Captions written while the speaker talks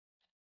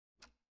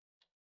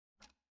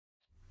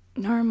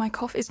No, my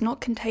cough is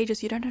not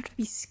contagious. You don't have to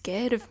be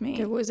scared of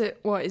me.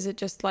 Okay, is it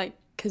just like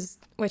because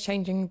we're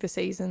changing the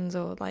seasons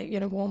or like,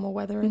 warmer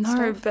weather and stuff?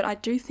 No, but I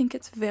do think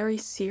it's very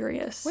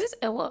serious. Where's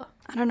Ella?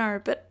 I don't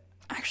know, but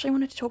I actually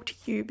wanted to talk to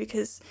you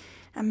because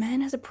a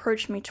man has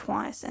approached me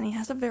twice and he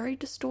has a very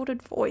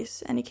distorted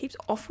voice and he keeps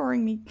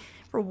offering me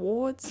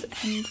rewards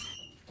and...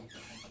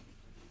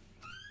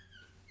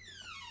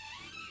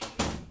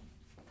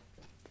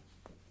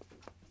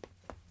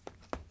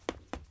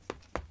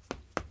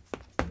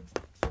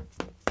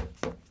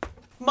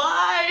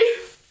 My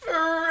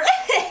friends!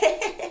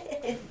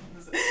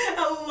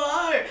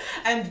 Hello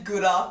and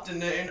good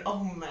afternoon.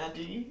 Oh,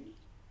 Maddie,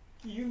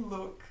 you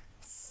look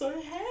so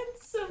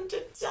handsome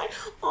today.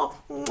 Oh,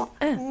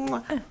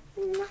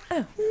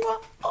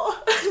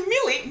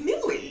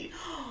 Millie.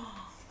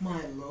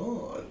 My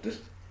lord,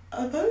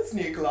 are those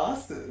new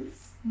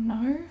glasses?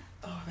 No.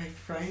 Oh, they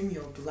frame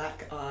your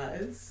black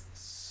eyes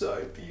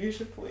so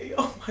beautifully.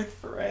 Oh, my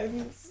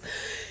friends,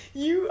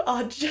 you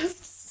are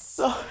just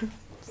so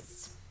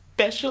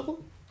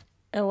special.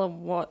 Ella,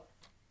 what?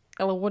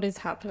 Ella, what is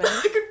happening?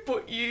 I could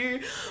put you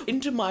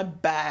into my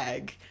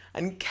bag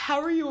and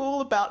carry you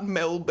all about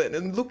Melbourne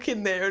and look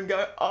in there and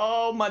go,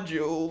 oh, my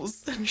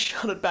jewels, and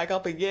shut it back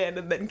up again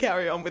and then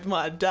carry on with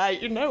my day.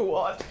 You know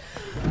what?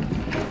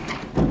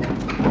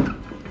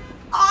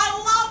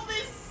 I love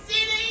this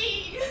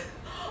city!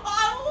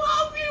 I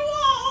love you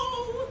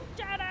all!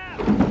 Shut up!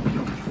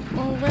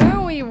 Oh,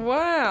 wowie,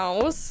 wow.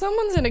 Well,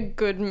 someone's in a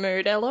good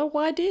mood, Ella.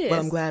 Why, dear? Well,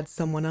 I'm glad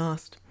someone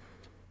asked.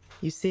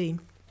 You see,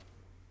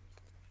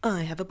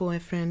 I have a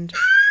boyfriend.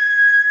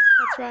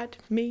 That's right,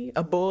 me,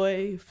 a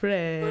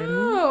boyfriend.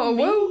 Oh,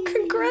 well,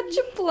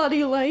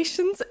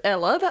 congratulations,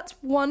 Ella. That's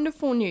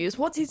wonderful news.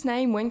 What's his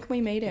name? When can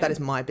we meet him? That is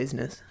my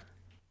business.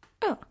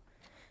 Oh.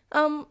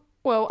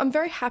 Well, I'm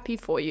very happy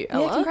for you,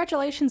 Ella. Yeah,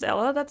 congratulations,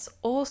 Ella. That's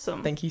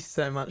awesome. Thank you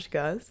so much,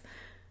 guys.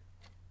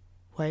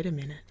 Wait a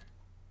minute.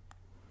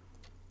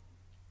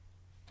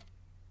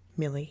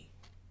 Millie,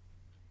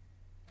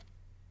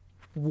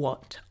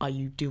 what are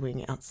you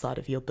doing outside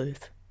of your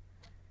booth?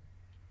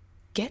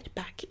 Get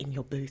back in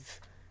your booth,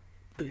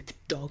 booth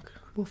dog.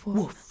 Woof,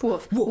 Woof,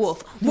 woof,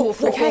 woof,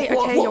 woof. Okay,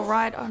 you're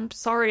right. I'm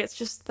sorry. It's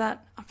just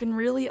that I've been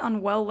really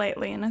unwell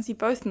lately, and as you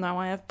both know,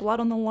 I have blood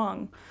on the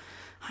lung.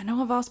 I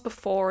know I've asked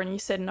before and you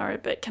said no,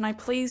 but can I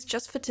please,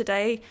 just for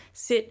today,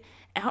 sit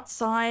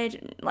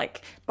outside,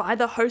 like, by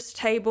the host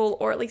table,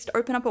 or at least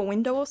open up a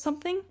window or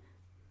something?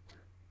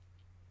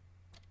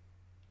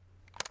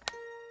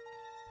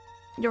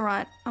 You're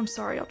right. I'm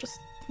sorry. I'll just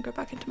go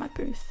back into my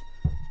booth.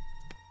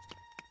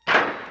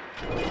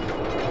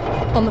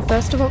 On the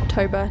 1st of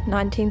October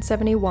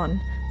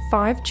 1971,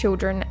 5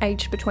 children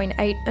aged between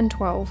 8 and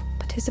 12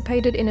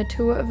 participated in a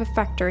tour of a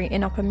factory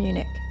in Upper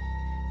Munich.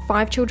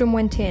 5 children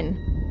went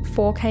in,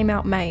 4 came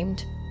out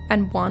maimed,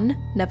 and 1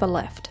 never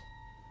left.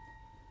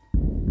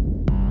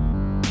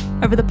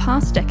 Over the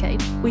past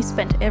decade, we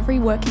spent every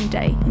working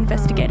day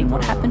investigating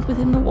what happened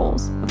within the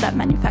walls of that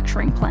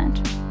manufacturing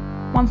plant.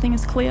 One thing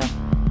is clear.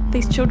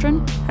 These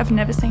children have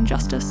never seen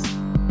justice.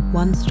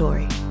 One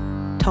story,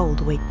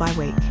 told week by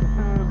week.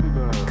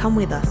 Come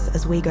with us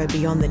as we go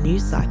beyond the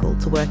news cycle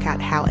to work out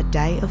how a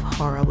day of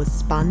horror was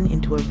spun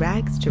into a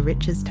rags to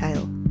riches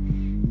tale.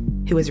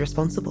 Who is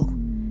responsible,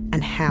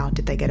 and how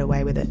did they get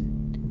away with it?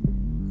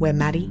 We're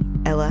Maddie,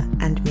 Ella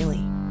and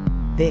Millie.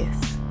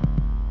 This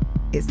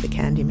is The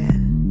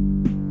Candyman.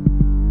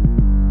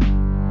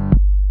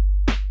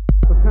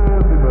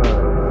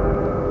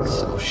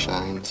 So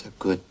shines a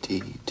good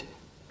deed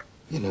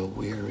in a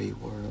weary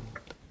world.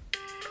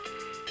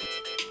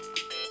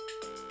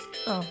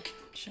 Oh,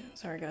 shit.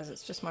 Sorry, guys.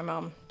 It's just my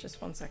mum.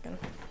 Just 1 second.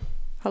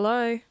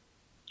 Hello?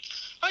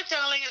 Hi,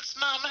 darling, it's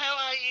Mum. How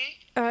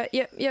are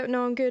you? Yep,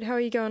 no, I'm good. How are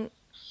you going?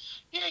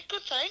 Yeah,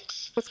 good,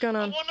 thanks. What's going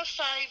I on? want a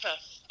favour.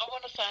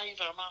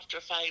 I'm after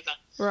a favour.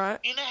 Right.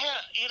 You know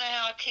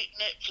how I keep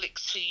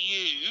Netflix for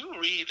you,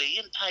 really,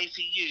 and pay for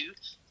you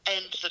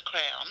and The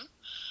Crown?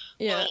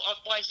 Yeah. Well,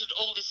 I've waited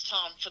all this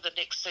time for the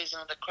next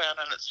season of The Crown,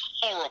 and it's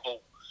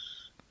horrible.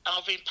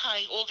 I've been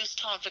paying all this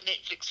time for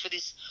Netflix for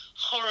this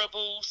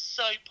horrible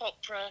soap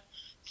opera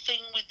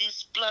thing with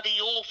this bloody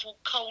awful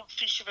cold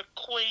fish of a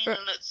queen,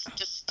 and it's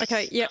just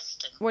Okay, yep.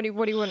 disgusting. What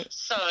do you want?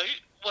 So,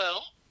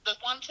 well, the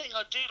one thing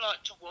I do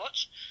like to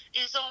watch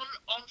is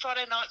on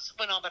Friday nights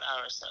when I'm at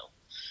RSL.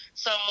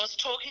 So I was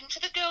talking to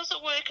the girls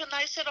at work and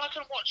they said I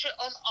can watch it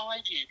on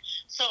iView.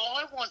 So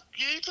I want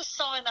you to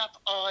sign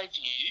up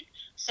iView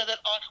so that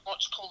I can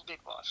watch Call the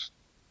Midwife.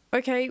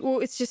 Okay, well,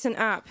 it's just an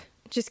app.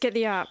 Just get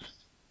the app.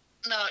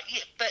 No,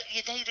 yeah, but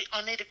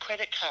I need a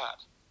credit card.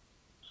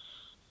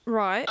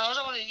 Right. I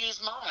don't want to use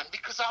mine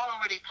because I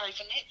already pay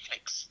for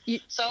Netflix.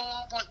 So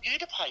I want you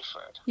to pay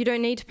for it. You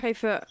don't need to pay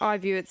for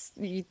iView.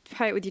 You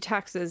pay it with your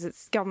taxes.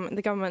 It's government.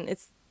 The government.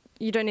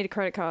 You don't need a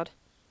credit card.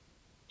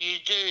 You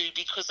do,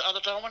 because I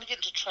don't want to get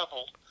into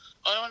trouble.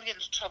 I don't want to get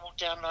into trouble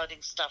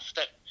downloading stuff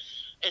that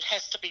it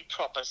has to be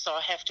proper. So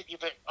I have to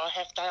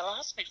they'll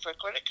ask me for a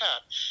credit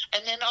card,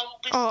 and then I'll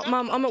be. Oh,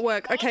 Mum, I'm at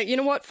work. Okay, you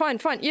know what? Fine.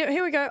 Yeah,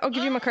 here we go. I'll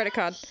give you my credit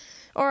card.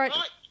 All right.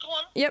 Right, go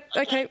on. Yep,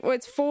 okay. Well,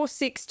 it's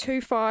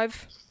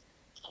 4625.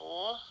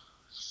 4,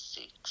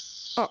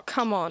 6, Oh,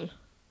 come on.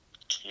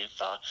 2,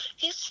 5.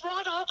 Yes,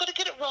 right, I've got to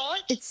get it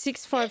right. It's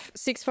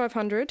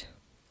 6500.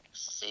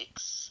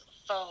 6,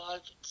 5,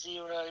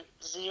 0,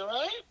 0.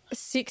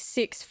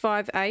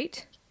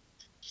 6658.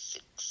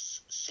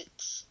 6,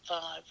 6,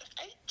 5,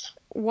 8.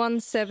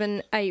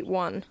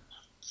 1781.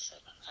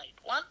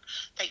 781.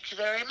 Thank you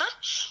very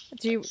much.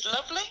 That's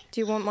lovely.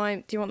 Do you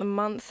want the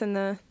month and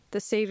the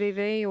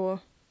CVV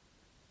or?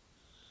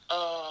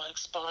 Oh,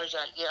 expiry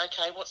date. Yeah,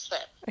 okay, what's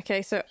that?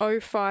 Okay, so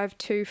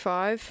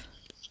 0525. 5.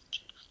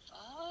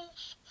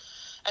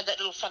 And that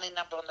little funny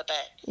number on the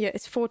back. Yeah,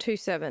 it's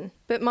 427.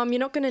 But Mum, you're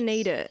not going to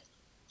need it.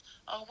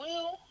 I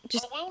will. I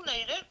will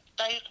need it.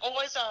 They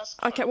always ask.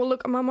 Okay, well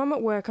look, Mum, I'm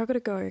at work. I've got to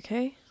go,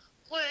 okay?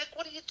 Work?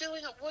 What are you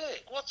doing at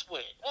work? What's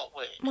work? What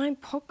work?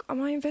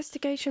 My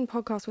investigation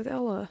podcast with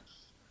Ella.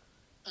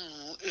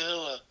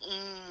 Ella.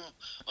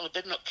 Well, I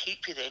better not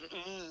keep you then.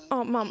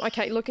 Oh, Mum,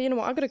 okay, look, you know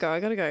what? I've got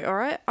to go, all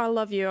right? I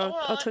love you.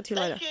 I'll talk to you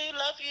later. Thank you,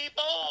 love you,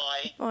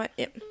 bye. All right,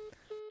 yep.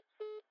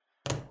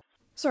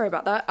 Sorry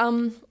about that.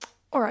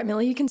 All right,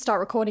 Millie, you can start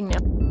recording now.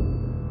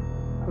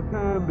 The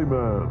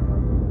Candyman.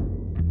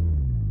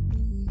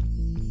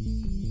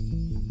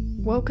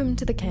 Welcome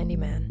to the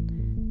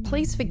Candyman.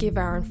 Please forgive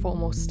our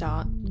informal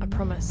start. I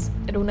promise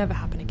it'll never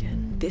happen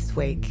again. This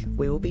week,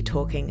 we will be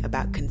talking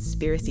about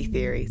conspiracy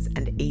theories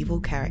and evil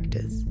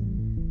characters.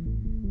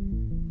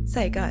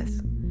 Say,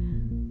 guys,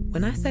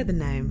 when I say the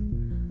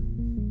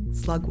name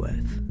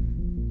Slugworth,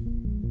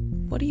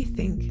 what do you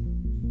think?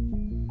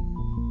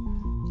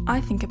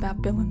 I think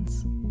about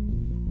Billings.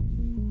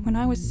 When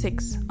I was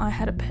 6, I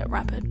had a pet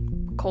rabbit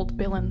called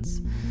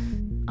Billings.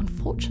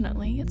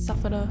 Unfortunately, it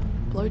suffered a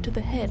blow to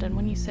the head, and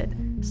when you said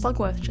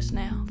Slugworth just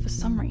now, for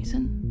some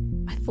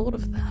reason, I thought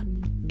of that.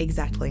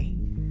 Exactly.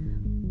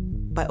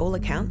 By all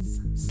accounts,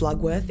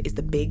 Slugworth is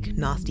the big,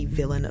 nasty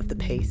villain of the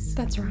piece.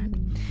 That's right.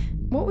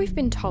 What we've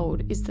been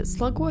told is that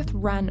Slugworth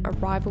ran a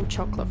rival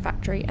chocolate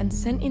factory and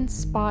sent in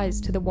spies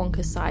to the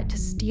Wonka site to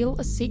steal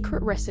a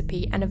secret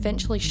recipe and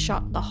eventually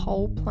shut the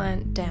whole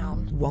plant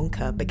down.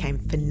 Wonka became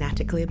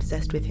fanatically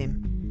obsessed with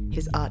him,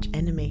 his arch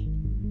enemy,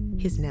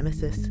 his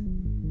nemesis,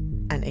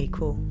 an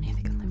equal.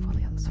 Neither can live while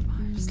the other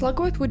survives.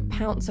 Slugworth would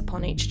pounce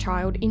upon each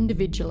child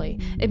individually,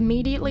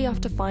 immediately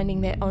after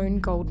finding their own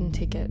golden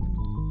ticket.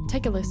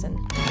 Take a listen.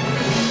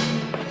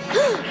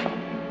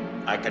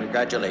 I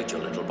congratulate you,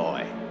 little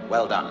boy.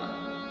 Well done.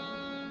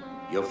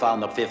 You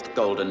found the 5th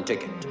golden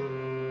ticket.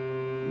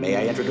 May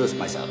I introduce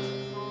myself?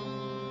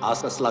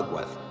 Oscar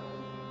Slugworth,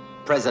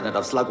 president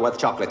of Slugworth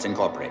Chocolates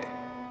Incorporated.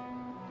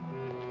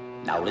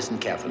 Now listen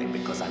carefully,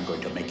 because I'm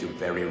going to make you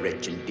very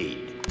rich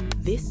indeed.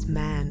 This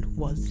man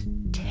was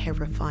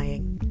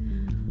terrifying.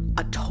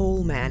 A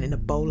tall man in a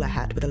bowler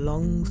hat with a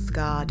long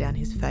scar down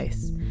his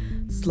face.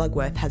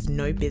 Slugworth has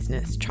no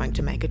business trying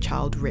to make a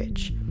child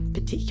rich,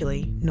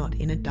 particularly not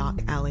in a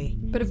dark alley.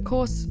 But of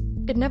course,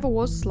 it never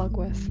was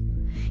Slugworth.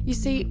 You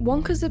see,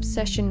 Wonka's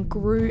obsession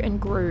grew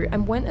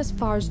and went as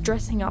far as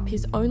dressing up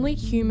his only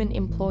human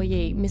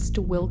employee, Mr.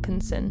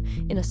 Wilkinson,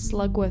 in a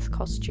Slugworth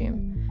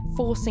costume,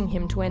 forcing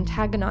him to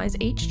antagonise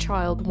each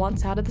child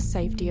once out of the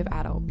safety of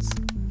adults.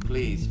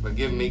 Please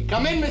forgive me.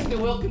 Come in, Mr.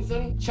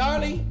 Wilkinson.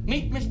 Charlie,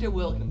 meet Mr.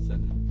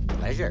 Wilkinson.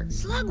 Pleasure.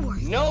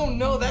 Slugworth.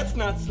 No, that's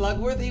not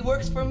Slugworth. He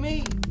works for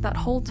me. That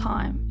whole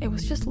time, it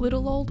was just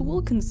little old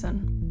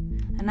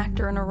Wilkinson, an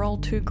actor in a role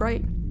too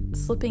great,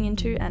 slipping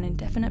into an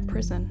indefinite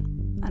prison,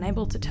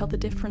 unable to tell the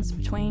difference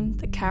between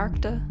the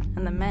character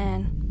and the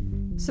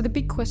man. So the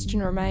big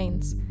question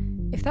remains,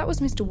 if that was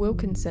Mr.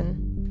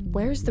 Wilkinson,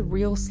 where is the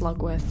real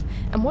Slugworth,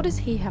 and what does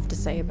he have to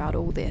say about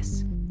all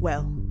this?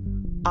 Well,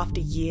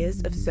 after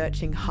years of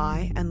searching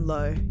high and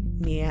low,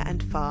 near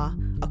and far,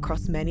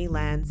 across many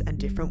lands and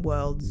different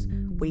worlds,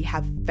 we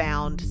have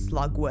found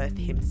Slugworth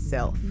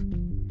himself.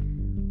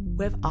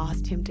 We've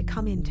asked him to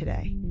come in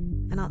today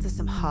and answer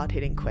some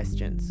hard-hitting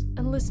questions.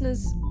 And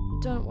listeners,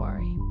 don't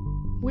worry.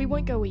 We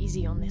won't go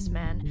easy on this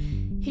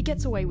man. He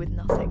gets away with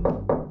nothing.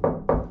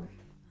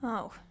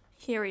 Oh,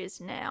 here he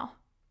is now.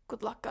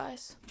 Good luck,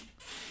 guys.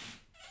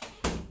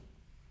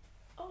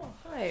 Oh,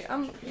 hi.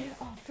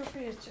 Feel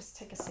free to just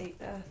take a seat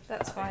there.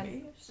 That's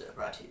fine.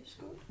 Right here's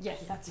good. Yeah,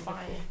 that's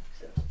fine.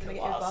 Can I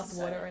get you a glass of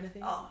water or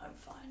anything? Oh, I'm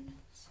fine.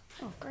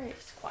 Oh, great.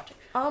 It's quite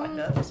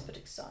nervous but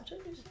excited,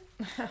 isn't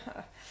it?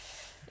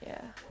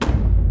 Yeah.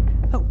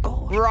 Oh,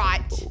 God.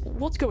 Right.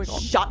 What's going on?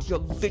 Shut your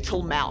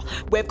little mouth.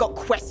 We've got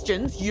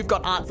questions, you've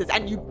got answers,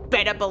 and you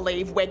better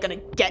believe we're going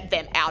to get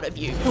them out of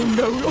you. Oh,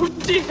 no. Oh,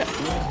 dear.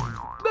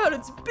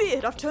 Merlin's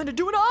beard. I've turned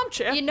into an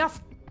armchair.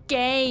 Enough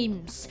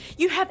games.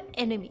 You have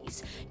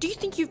enemies. Do you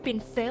think you've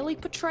been fairly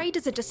portrayed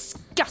as a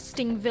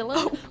disgusting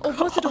villain? Or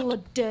was it all a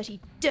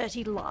dirty,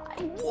 dirty lie?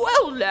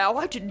 Well, now,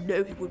 I didn't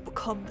know he would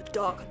become the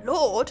Dark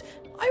Lord.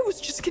 I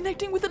was just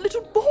connecting with a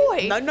little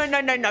boy.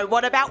 No.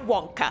 What about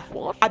Wonka?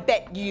 What? I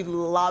bet you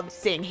loved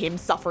seeing him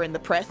suffer in the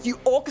press. You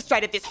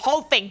orchestrated this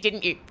whole thing,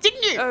 didn't you?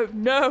 Didn't you? Oh,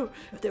 no.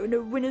 There were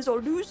no winners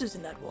or losers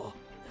in that war.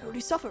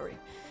 Only suffering.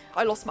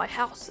 I lost my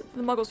house.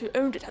 The muggles who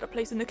owned it had a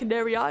place in the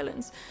Canary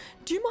Islands.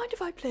 Do you mind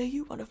if I play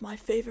you one of my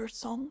favourite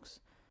songs?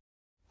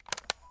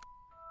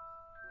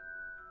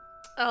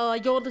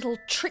 Your little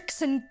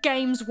tricks and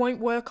games won't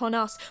work on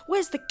us.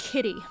 Where's the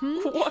kitty,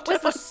 What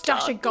Where's have the I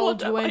stash done? of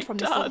gold What you have earned I from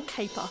this little done?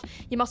 caper?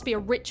 You must be a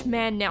rich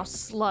man now,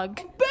 slug.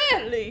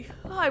 Barely!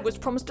 I was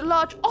promised a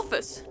large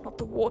office, not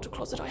the water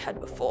closet I had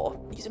before.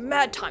 These are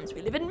mad times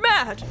we live in,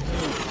 mad!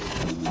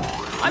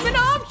 I'm an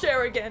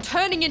armchair again!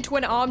 Turning into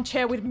an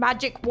armchair with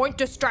magic won't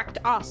distract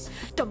us.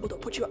 Dumbledore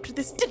put you up to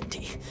this, didn't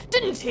he?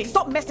 Didn't he?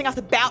 Stop messing us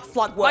about,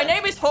 Slugworth. My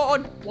name is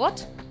Horn!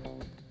 What?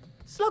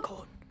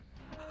 Slughorn.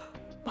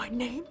 My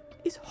name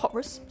is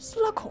Horace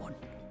Slughorn.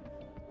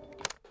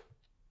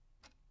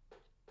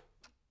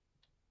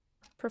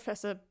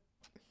 Professor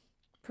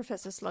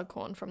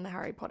Slughorn from the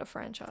Harry Potter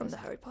franchise. From the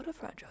Harry Potter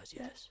franchise,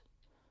 yes.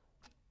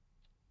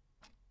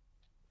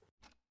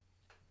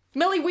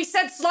 Millie, we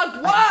said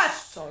Slugworth!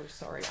 So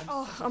sorry.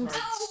 I'm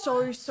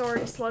so sorry,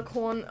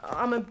 Slughorn.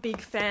 I'm a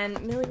big fan.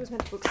 Millie was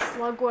meant to book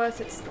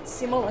Slugworth. It's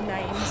similar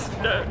names.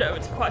 No,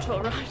 it's quite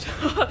all right.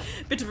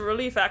 Bit of a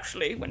relief,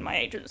 actually, when my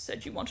agent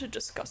said you wanted to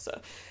discuss a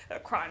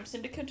crime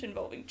syndicate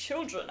involving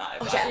children. I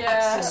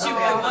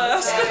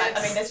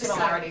mean, there's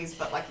similarities,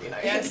 but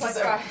it's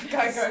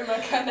like, go,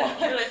 McKenna.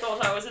 I really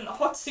thought I was in the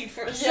hot seat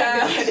for a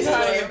Yeah, second. it's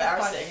really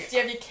embarrassing. Do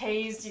you have your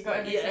keys? Do you got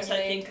everything Yes, you I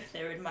need? think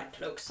they're in my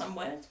cloak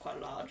somewhere. It's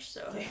quite large,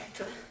 so I have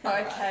to...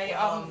 Okay,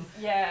 I'm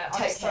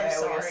Take so care,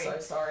 sorry. we're so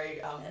sorry.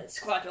 It's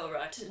quite all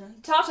right.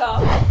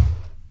 Ta-ta!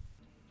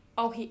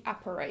 Oh, he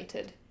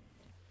apparated.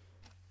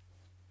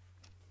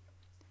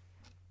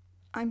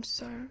 I'm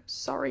so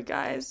sorry,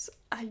 guys.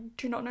 I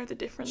do not know the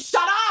difference.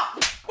 Shut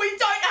up! We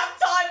don't have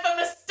time for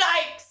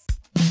mistakes!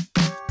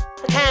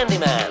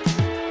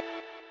 Candyman.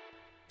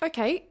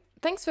 Okay,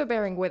 thanks for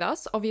bearing with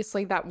us.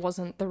 Obviously, that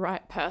wasn't the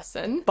right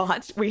person.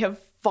 But we have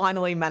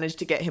finally managed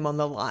to get him on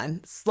the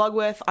line.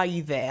 Slugworth, are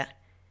you there?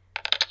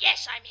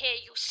 Yes, I'm here,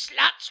 you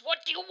sluts. What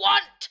do you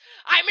want?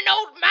 I'm an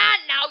old man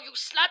now, you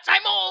sluts.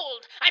 I'm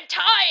old. I'm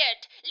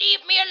tired.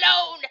 Leave me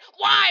alone.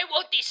 Why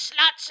won't these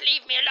sluts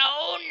leave me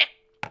alone?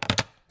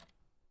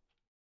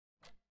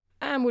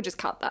 And we'll just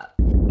cut that.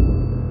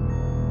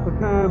 The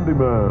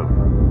Candyman.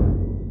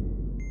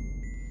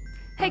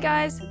 Hey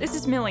guys, this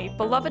is Millie,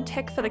 beloved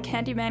tech for the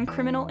Candyman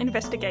Criminal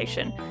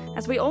Investigation.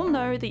 As we all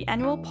know, the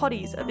annual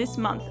Potties are this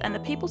month and the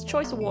People's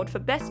Choice Award for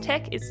Best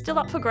Tech is still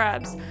up for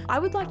grabs. I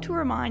would like to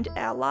remind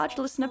our large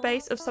listener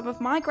base of some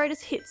of my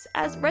greatest hits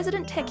as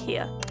resident tech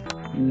here.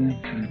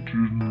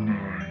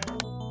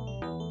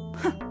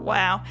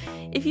 Wow.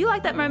 If you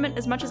like that moment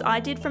as much as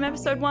I did from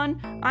episode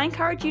 1, I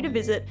encourage you to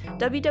visit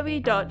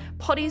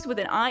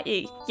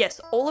www.potties.com/, yes,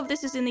 all of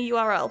this is in the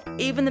URL,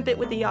 even the bit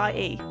with the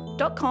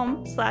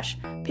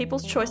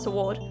 .com/People's Choice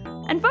Award,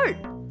 and vote.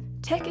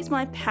 Tech is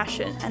my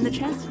passion, and the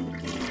chance... Oh no,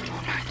 they're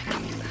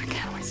coming back.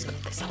 How do I stop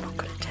this? I'm not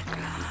good at tech.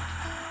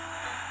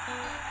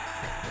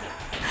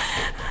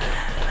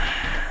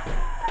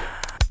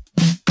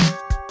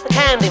 The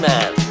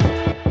Candyman.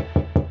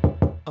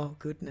 Oh,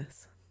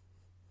 goodness.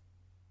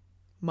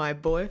 My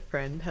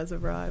boyfriend has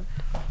arrived.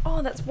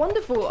 Oh, that's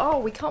wonderful. Oh,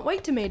 we can't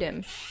wait to meet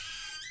him.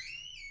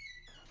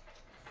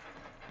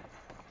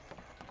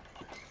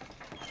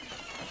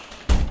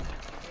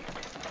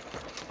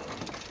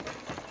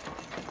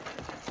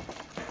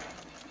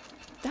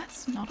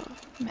 That's not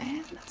a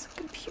man, that's a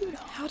computer.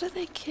 How do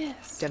they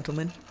kiss?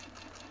 Gentlemen,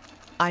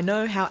 I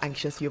know how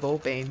anxious you've all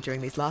been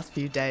during these last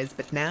few days,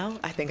 but now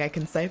I think I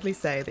can safely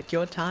say that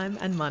your time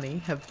and money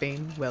have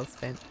been well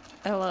spent.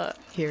 Ella,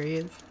 Here he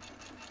is.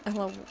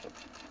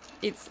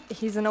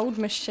 he's an old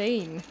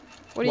machine.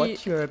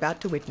 What you're about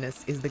to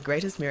witness is the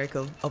greatest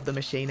miracle of the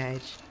machine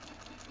age.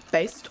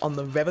 Based on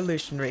the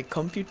revolutionary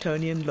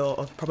Computonian law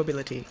of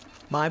probability,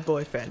 my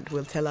boyfriend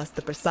will tell us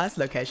the precise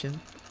location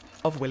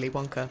of Willy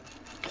Wonka.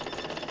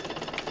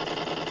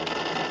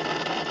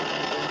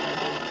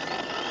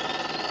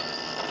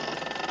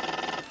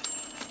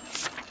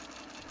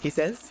 He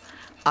says,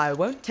 I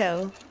won't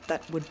tell,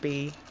 that would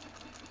be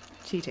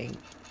cheating.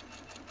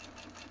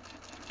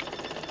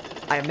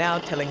 I am now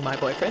telling my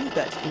boyfriend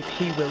that if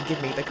he will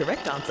give me the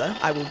correct answer,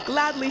 I will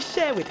gladly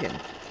share with him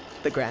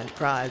the grand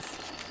prize.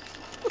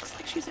 Looks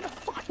like she's in a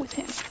fight with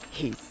him.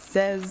 He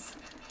says,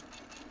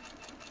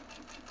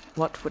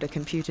 what would a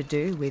computer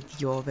do with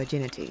your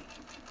virginity?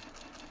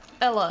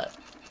 Ella,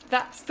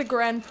 that's the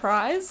grand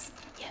prize?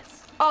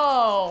 Yes.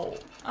 Oh.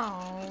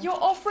 Oh. You're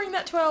offering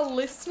that to our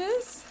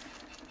listeners?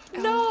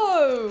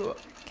 No.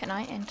 Can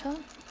I enter?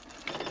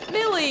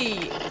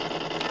 Millie.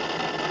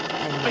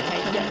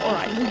 Okay, yeah,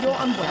 alright. Well, you're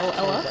unwell,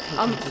 Ella.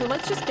 So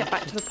let's just get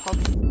back to the pod.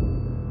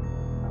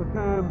 The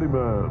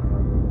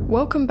Candyman.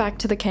 Welcome back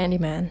to the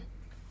Candyman.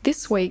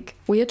 This week,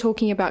 we are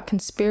talking about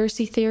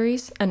conspiracy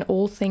theories and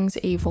all things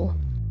evil.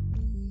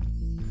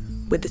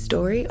 With the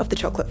story of the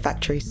chocolate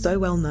factory so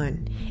well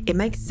known, it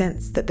makes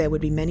sense that there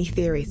would be many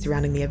theories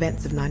surrounding the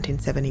events of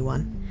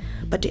 1971.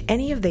 But do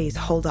any of these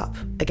hold up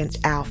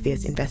against our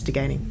fierce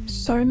investigating?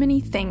 So many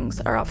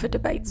things are up for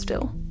debate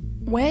still.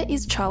 Where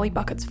is Charlie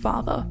Bucket's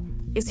father?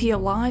 Is he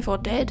alive or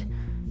dead?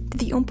 Did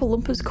the Oompa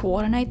Loompas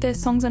coordinate their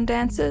songs and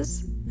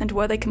dances? And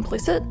were they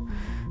complicit?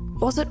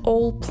 Was it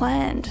all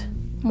planned?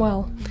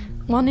 Well,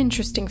 one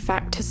interesting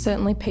fact has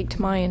certainly piqued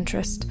my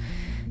interest.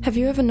 Have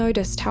you ever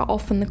noticed how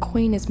often the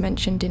Queen is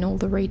mentioned in all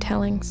the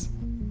retellings?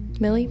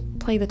 Millie,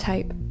 play the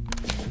tape.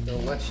 So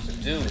much to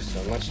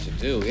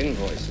do.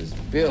 Invoices,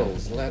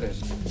 bills,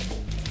 letters.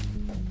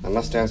 I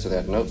must answer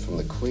that note from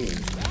the Queen.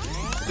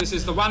 This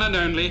is the one and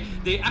only,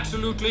 the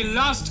absolutely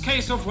last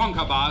case of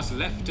Wonka bars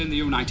left in the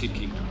United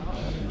Kingdom.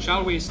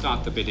 Shall we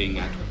start the bidding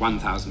at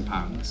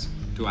 £1,000?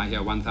 Do I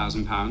hear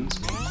 £1,000?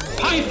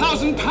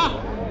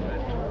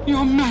 £5,000!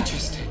 Your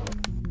Majesty!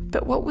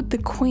 But what would the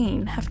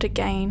Queen have to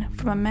gain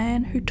from a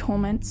man who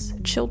torments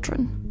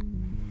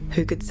children?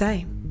 Who could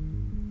say?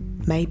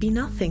 Maybe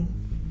nothing.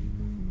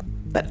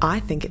 But I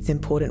think it's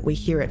important we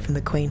hear it from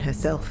the Queen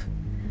herself.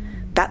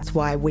 That's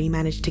why we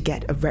managed to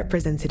get a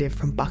representative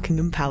from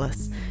Buckingham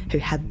Palace who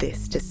had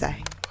this to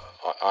say.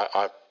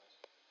 I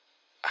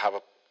have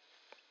a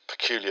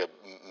peculiar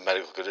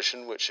medical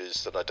condition, which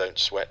is that I don't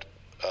sweat.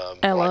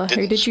 Ella,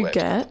 who did you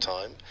get? At the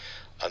time,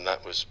 and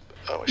that was...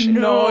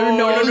 No.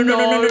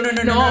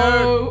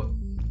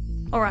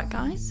 Alright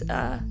guys,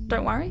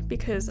 don't worry,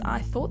 because I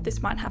thought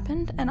this might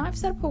happen, and I've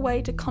set up a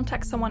way to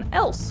contact someone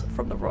else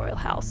from the royal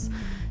house.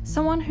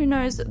 Someone who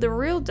knows the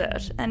real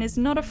dirt and is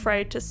not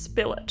afraid to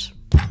spill it.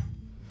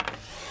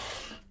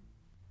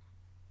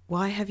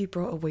 Why have you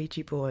brought a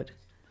Ouija board?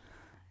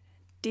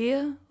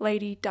 Dear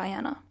Lady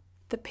Diana,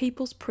 the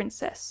People's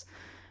Princess,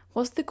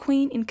 was the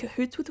Queen in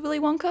cahoots with Willy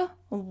Wonka,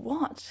 or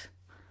what?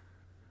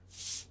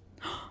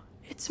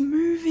 It's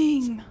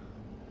moving!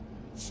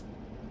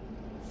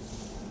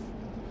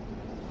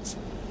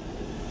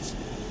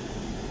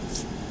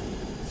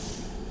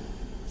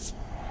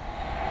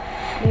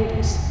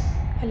 Ladies,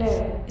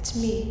 hello, it's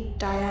me,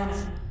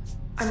 Diana.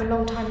 I'm a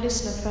long-time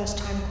listener,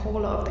 first-time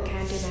caller of the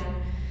Candyman.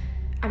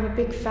 I'm a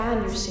big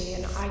fan, you see,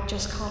 and I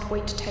just can't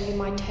wait to tell you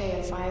my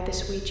tale via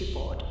this Ouija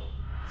board.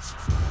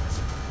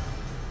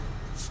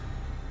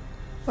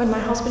 When my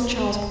husband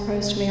Charles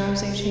proposed to me, I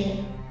was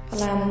 18, a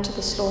lamb to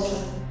the slaughter.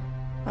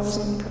 I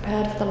wasn't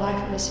prepared for the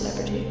life of a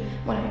celebrity.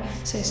 When I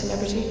say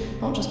celebrity,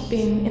 not just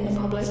being in the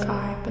public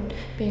eye, but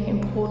being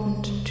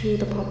important to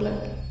the public.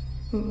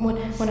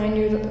 When I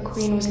knew that the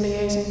Queen was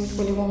liaising with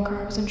Willy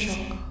Wonka, I was in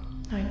shock.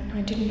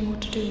 I didn't know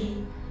what to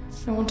do.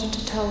 I wanted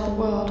to tell the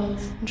world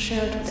and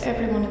share it with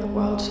everyone in the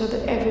world so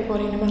that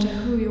everybody, no matter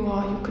who you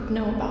are, you could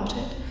know about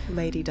it.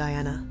 Lady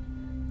Diana,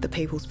 the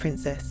People's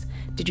Princess,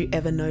 did you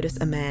ever notice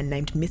a man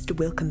named Mr.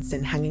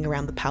 Wilkinson hanging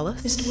around the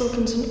palace? Mr.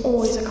 Wilkinson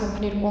always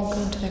accompanied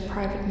Wonka into their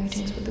private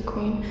meetings with the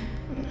Queen.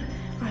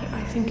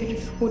 I think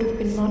it would have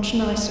been much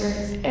nicer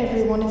if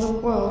everyone in the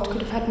world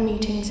could have had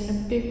meetings in a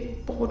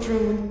big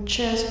boardroom with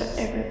chairs for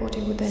everybody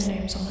with their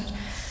names on it.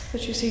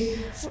 But you see,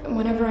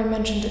 whenever I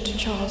mentioned it to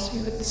Charles,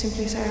 he would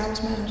simply say I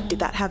was mad. Did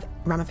that have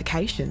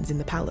ramifications in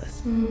the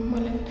palace?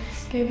 Well, it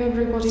gave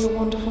everybody a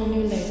wonderful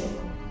new label.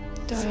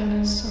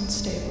 Diana's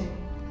unstable.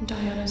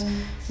 Diana's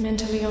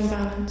mentally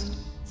unbalanced.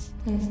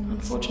 And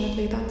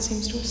unfortunately, that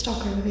seems to have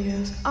stuck over the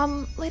years.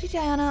 Lady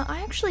Diana,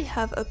 I actually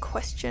have a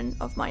question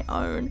of my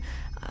own.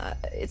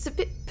 It's a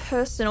bit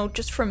personal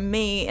just from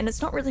me, and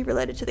it's not really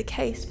related to the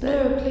case, but...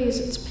 No, please,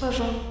 it's a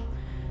pleasure.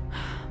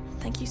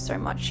 Thank you so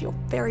much. You're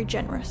very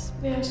generous.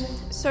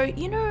 Yes. So,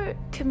 you know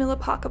Camilla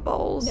Parker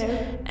Bowles? No.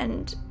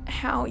 And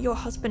how your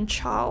husband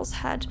Charles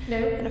had No.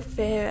 an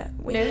affair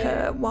with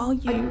her while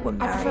you were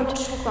married? I prefer not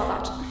to talk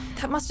about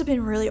that. That must have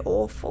been really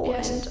awful.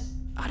 Yes. And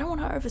I don't want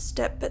to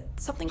overstep, but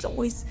something's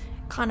always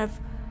kind of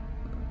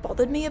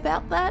bothered me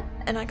about that.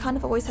 And I kind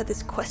of always had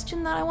this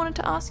question that I wanted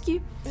to ask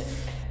you.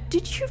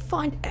 Did you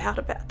find out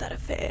about that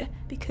affair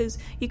because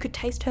you could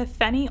taste her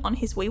fanny on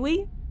his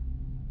wee-wee?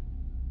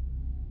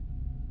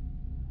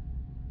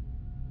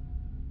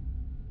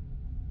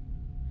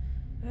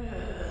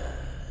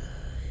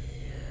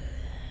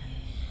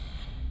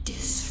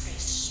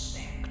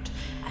 Disrespect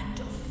and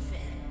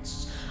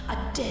offense. A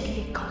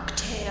deadly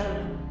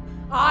cocktail.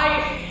 I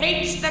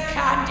hate the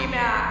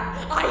Candyman.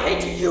 I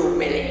hate you,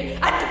 Millie.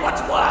 And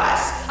what's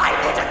worse, I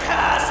put a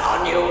curse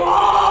on you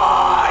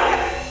all.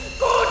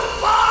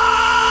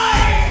 Goodbye!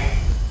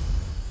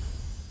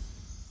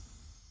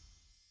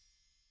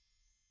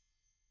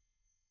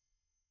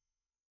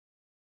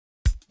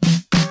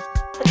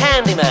 The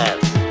Candyman.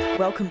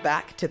 Welcome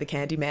back to The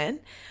Candyman.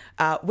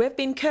 We've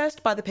been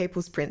cursed by the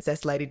People's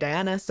Princess, Lady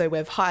Diana, so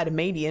we've hired a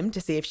medium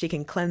to see if she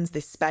can cleanse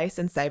this space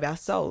and save our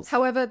souls.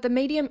 However, the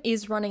medium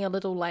is running a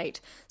little late,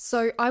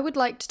 so I would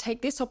like to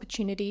take this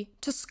opportunity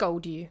to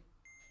scold you.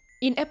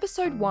 In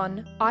episode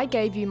 1, I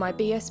gave you my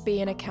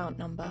BSB and account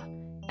number,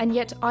 and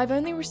yet I've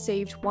only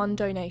received one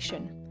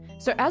donation.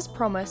 So as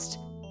promised,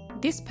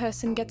 this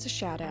person gets a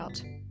shout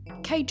out.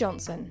 Kay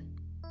Johnson,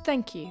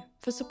 thank you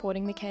for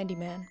supporting the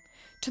Candyman.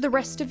 To the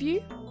rest of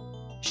you,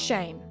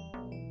 shame.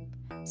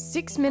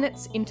 6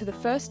 minutes into the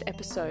first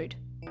episode,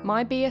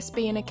 my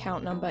BSB and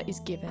account number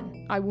is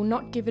given. I will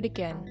not give it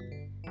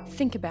again.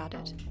 Think about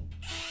it.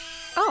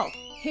 Oh,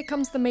 here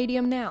comes the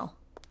medium now.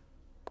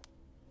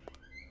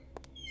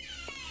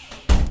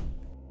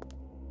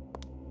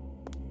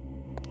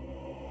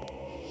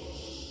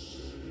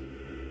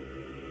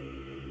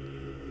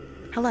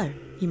 Hello,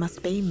 you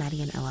must be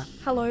Maddie and Ella.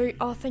 Hello.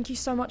 Oh, thank you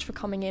so much for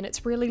coming in.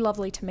 It's really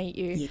lovely to meet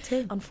you. You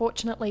too.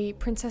 Unfortunately,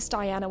 Princess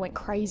Diana went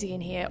crazy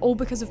in here, all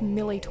because of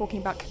Millie talking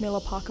about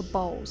Camilla Parker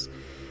Bowles.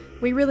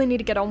 We really need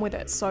to get on with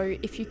it, so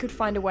if you could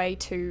find a way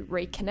to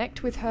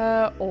reconnect with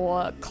her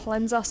or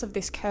cleanse us of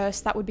this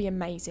curse, that would be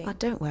amazing. Oh,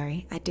 don't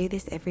worry, I do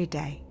this every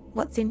day.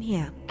 What's in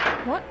here?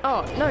 What?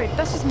 Oh, no,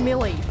 that's just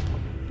Millie.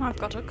 I've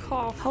got a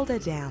cough. Hold her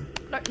down.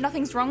 No,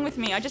 nothing's wrong with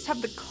me. I just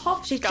have the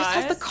cough, She just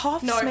has the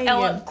coughs, No, Medium.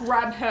 Ella,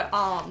 grab her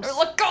arms. No,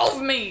 let go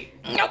of me!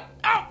 No,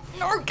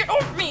 no, get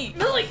off me!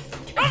 Millie,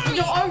 get off me!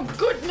 Oh,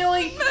 good,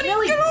 Millie. Maddie,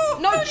 Millie, get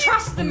off! no, Maddie,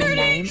 trust the In the Millie.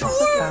 name of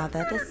the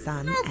Father, the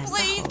Son, and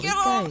Please the get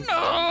Holy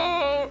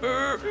off!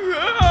 Ghost. No!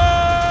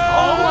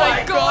 Oh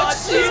my god,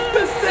 she's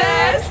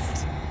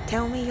possessed!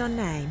 Tell me your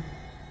name.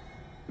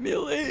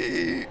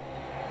 Millie!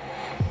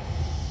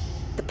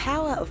 The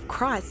power of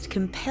Christ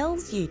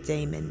compels you,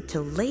 demon, to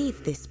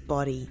leave this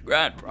body.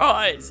 Grand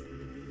prize!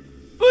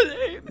 For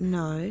them!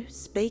 No,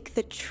 speak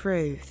the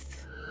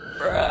truth.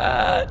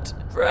 Rat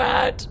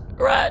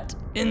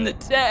in the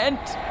tent!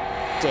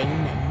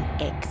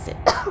 Demon, exit.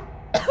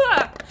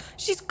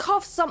 She's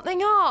coughed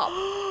something up.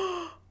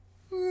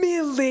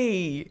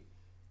 Millie!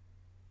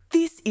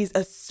 This is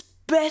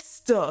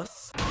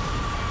asbestos!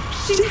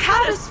 She's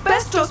had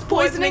asbestos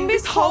poisoning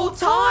this whole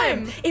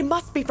time. It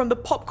must be from the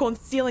popcorn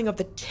ceiling of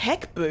the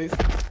tech booth.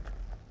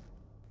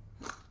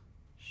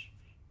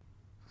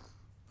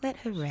 Let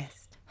her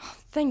rest.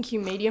 Thank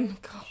you, Medium.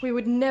 God, we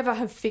would never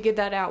have figured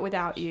that out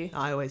without you.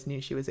 I always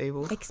knew she was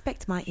evil.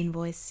 Expect my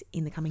invoice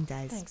in the coming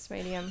days. Thanks,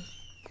 Medium.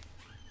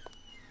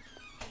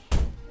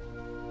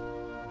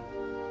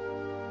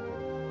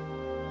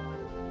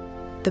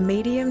 The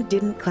medium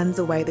didn't cleanse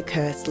away the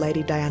curse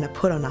Lady Diana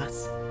put on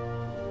us.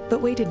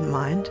 But we didn't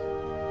mind.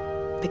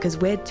 Because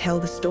we'd tell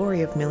the story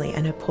of Millie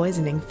and her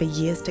poisoning for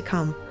years to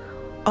come,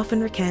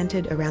 often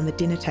recanted around the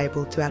dinner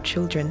table to our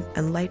children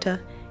and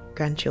later,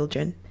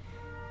 grandchildren.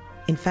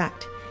 In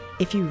fact,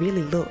 if you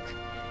really look,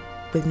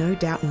 with no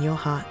doubt in your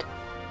heart,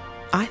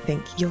 I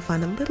think you'll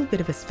find a little bit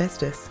of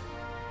asbestos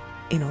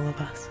in all of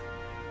us.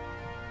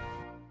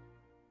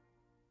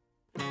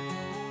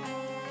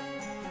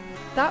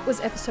 That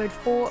was episode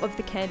 4 of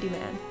The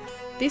Candyman.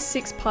 This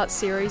 6-part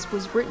series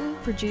was written,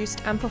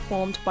 produced and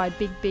performed by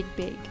Big Big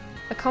Big,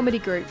 a comedy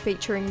group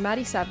featuring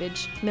Maddie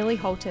Savage, Millie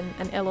Holton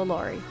and Ella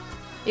Laurie.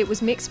 It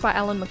was mixed by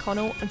Alan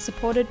McConnell and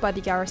supported by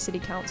the Yarra City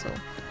Council.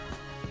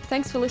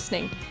 Thanks for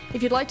listening.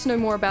 If you'd like to know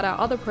more about our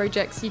other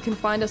projects, you can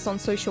find us on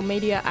social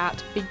media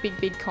at Big Big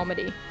Big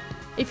Comedy.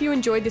 If you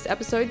enjoyed this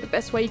episode, the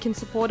best way you can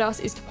support us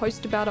is to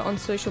post about it on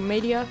social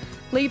media,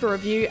 leave a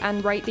review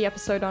and rate the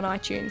episode on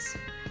iTunes.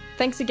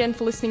 Thanks again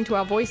for listening to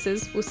our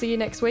voices. We'll see you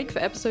next week for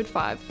episode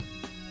 5.